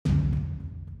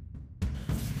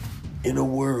In a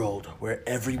world where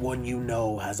everyone you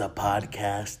know has a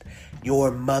podcast,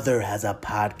 your mother has a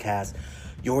podcast,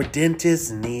 your dentist's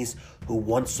niece who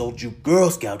once sold you Girl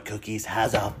Scout cookies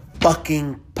has a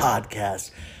fucking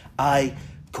podcast, I,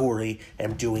 Corey,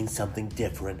 am doing something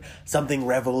different, something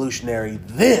revolutionary.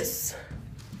 This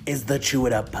is the Chew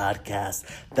It Up podcast.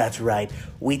 That's right.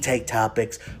 We take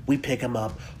topics, we pick them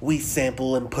up, we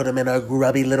sample and put them in our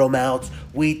grubby little mouths,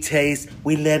 we taste,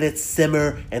 we let it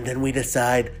simmer, and then we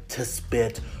decide to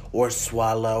spit or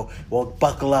swallow. Well,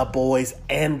 buckle up, boys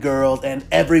and girls and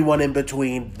everyone in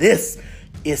between. This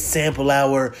is Sample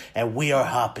Hour, and we are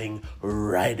hopping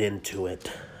right into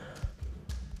it.